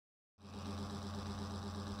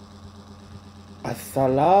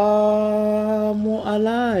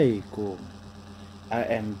Assalamualaikum. I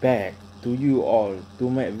am back to you all to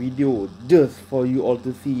make video just for you all to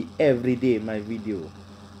see every day my video.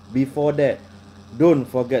 Before that, don't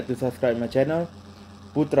forget to subscribe my channel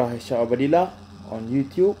Putra Hisham Abadillah on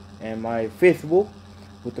YouTube and my Facebook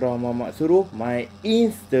Putra Muhammad Suruh, my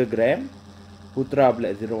Instagram Putra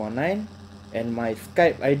Black 019 and my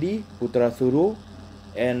Skype ID Putra Suruh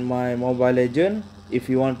and my Mobile Legend. If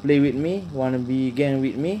you want to play with me, want to be gang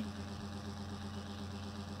with me,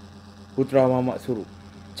 Putra Muhammad Suruh.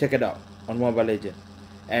 Check it out on Mobile Legend.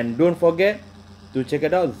 And don't forget to check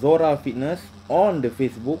it out Zora Fitness on the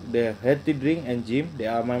Facebook. The healthy drink and gym. They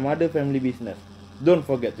are my mother family business. Don't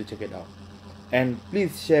forget to check it out. And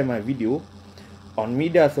please share my video on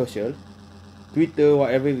media social, Twitter,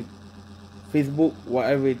 whatever, Facebook,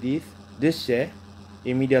 whatever it is. Just share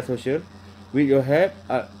in media social. With your help,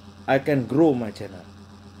 I can grow my channel.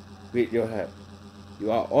 With your help.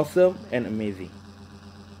 You are awesome and amazing.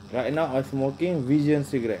 Right now I'm smoking Vision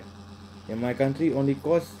cigarette. In my country only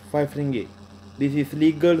cost 5 ringgit. This is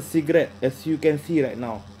legal cigarette as you can see right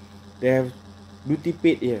now. They have duty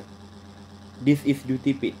paid here. This is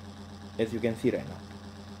duty paid as you can see right now.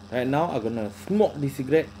 Right now I'm gonna smoke this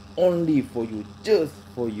cigarette only for you, just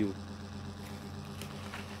for you.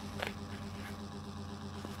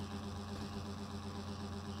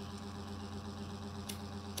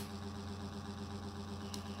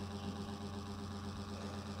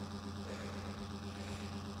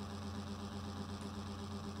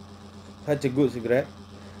 Such a good cigarette.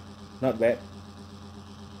 Not bad.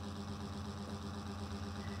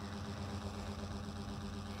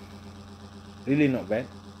 Really not bad.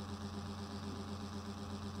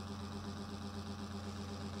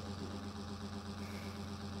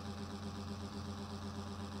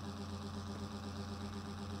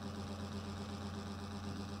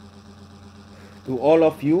 To all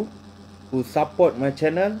of you who support my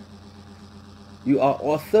channel, you are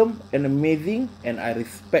awesome and amazing and I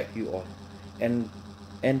respect you all. And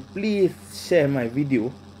please share my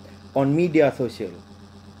video on media social.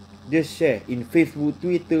 Just share in Facebook,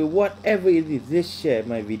 Twitter, whatever it is, just share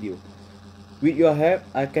my video. With your help,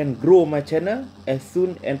 I can grow my channel as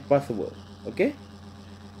soon as possible. Okay?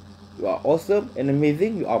 You are awesome and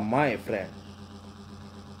amazing. You are my friend.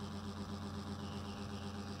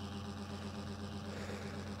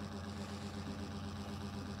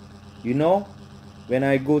 You know, when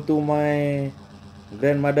I go to my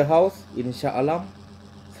grandmother house in Shah Alam,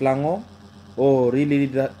 Selangor, oh really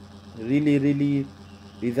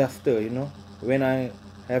disaster, you know. When I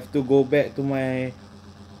have to go back to my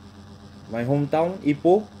hometown,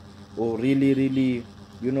 Ipoh, oh really,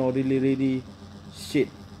 you know, really shit.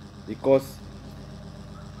 Because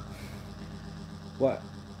what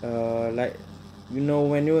like, you know,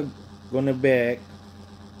 when you're gonna back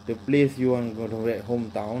the place you want to go back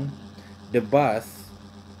hometown, the bus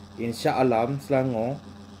in Shah Alam, Selangor,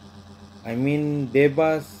 I mean the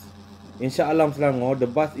bus in Shah Alam, Selangor, the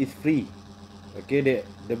bus is free. Okay,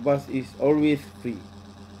 the bus is always free.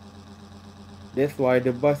 That's why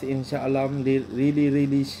the bus in Shah Alam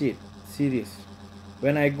really shit. Serious.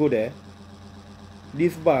 When I go there,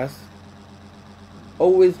 this bus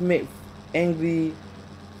always make angry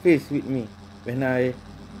face with me when I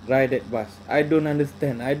ride that bus. I don't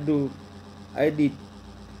understand. I did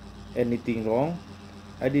anything wrong.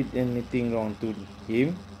 I did anything wrong to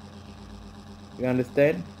him. You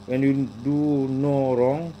understand? When you do no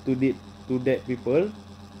wrong to that people,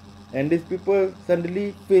 and these people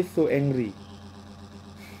suddenly face so angry.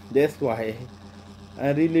 That's why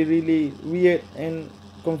I really weird and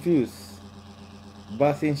confused.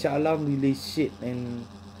 Bus in Shah Alam really shit and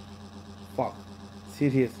fuck.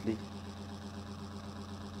 Seriously.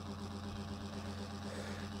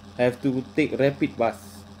 I have to take rapid bus.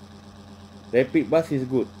 Rapid bus is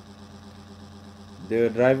good. The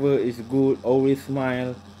driver is good, always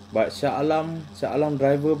smile. But Shah Alam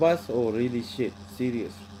driver bus, oh really shit,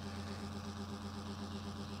 serious.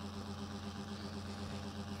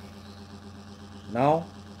 Now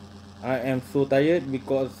I am so tired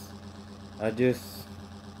because I just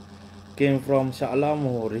came from Shah Alam,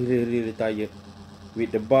 oh really tired.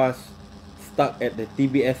 With the bus, stuck at the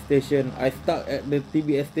TBS station. I stuck at the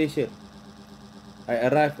TBS station. I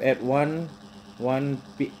arrived at 1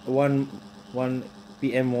 p.m.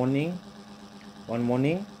 morning.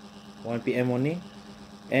 1 p.m. morning,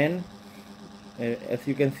 and as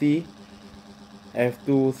you can see, I have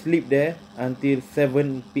to sleep there until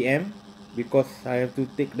 7 p.m. because I have to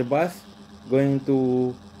take the bus going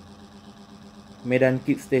to Medan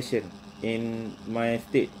Kid Station in my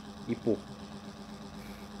state, Ipoh.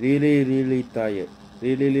 Really tired.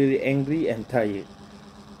 really angry and tired.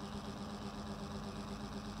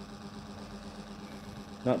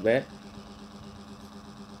 Not bad.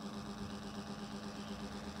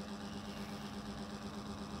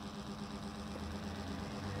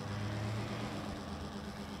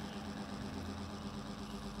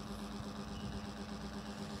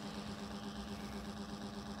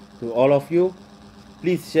 To all of you,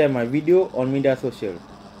 please share my video on media social.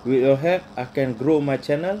 With your help, I can grow my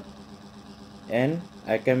channel and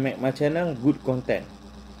I can make my channel good content.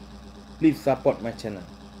 Please support my channel.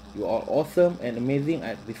 You are awesome and amazing.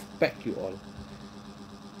 I respect you all.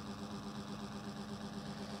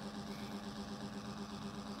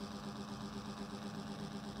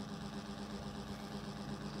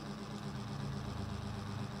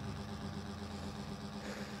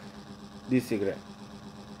 This cigarette.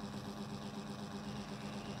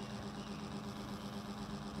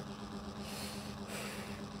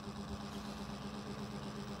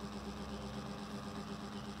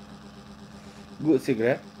 Good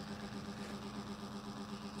cigarette.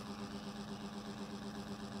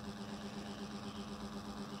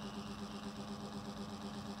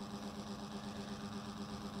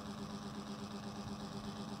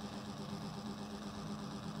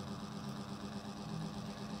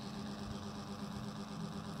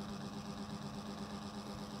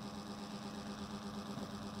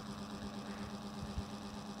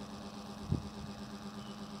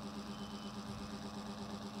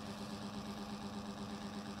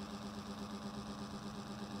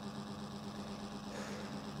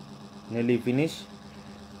 Nearly finished.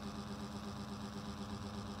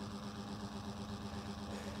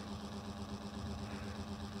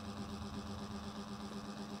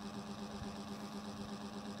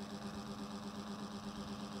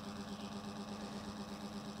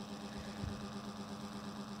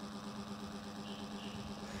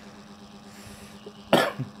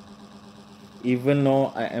 Even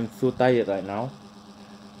though I am so tired right now,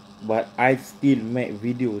 but I still make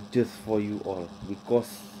video just for you all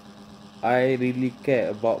because I really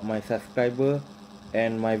care about my subscriber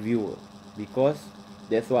and my viewer, because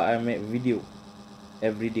that's why I make video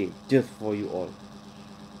every day just for you all.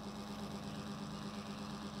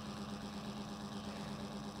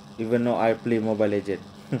 Even though I play Mobile Legend.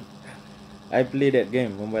 I play that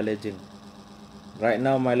game, Mobile Legend. Right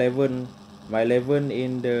now my level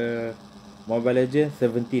in the Mobile Legend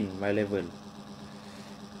 17, my level.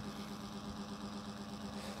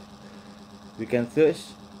 We can search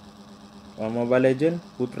on Mobile Legend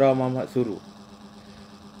Putra Muhammad Suruh.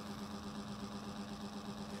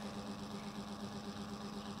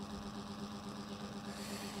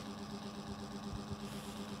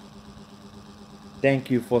 Thank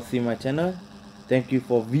you for seeing my channel. Thank you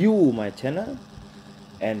for view my channel.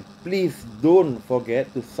 And please don't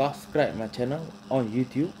forget to subscribe my channel on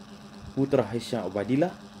YouTube, Putra Hisham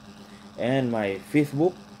Ubadillah, and my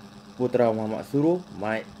Facebook, Putra Muhammad Suruh,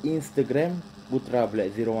 my Instagram, Putra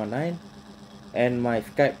Black 019, and my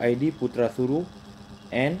Skype ID, Putra Suruh,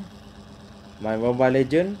 and my Mobile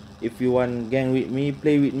Legend. If you want gang with me,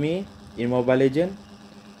 play with me in Mobile Legend,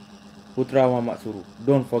 Putra Muhammad Suruh.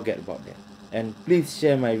 Don't forget about that. And please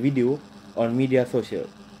share my video on media social,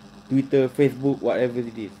 Twitter, Facebook, whatever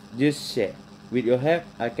it is. Just share. With your help,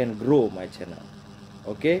 I can grow my channel.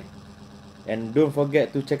 Okay? And don't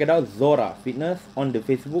forget to check it out, Zora Fitness on the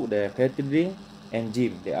Facebook, the healthy drink and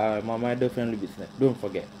gym. They are my mother friendly business. Don't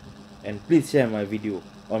forget. And please share my video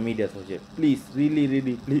on media social. Please,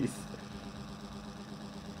 really please.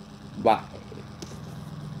 Bye.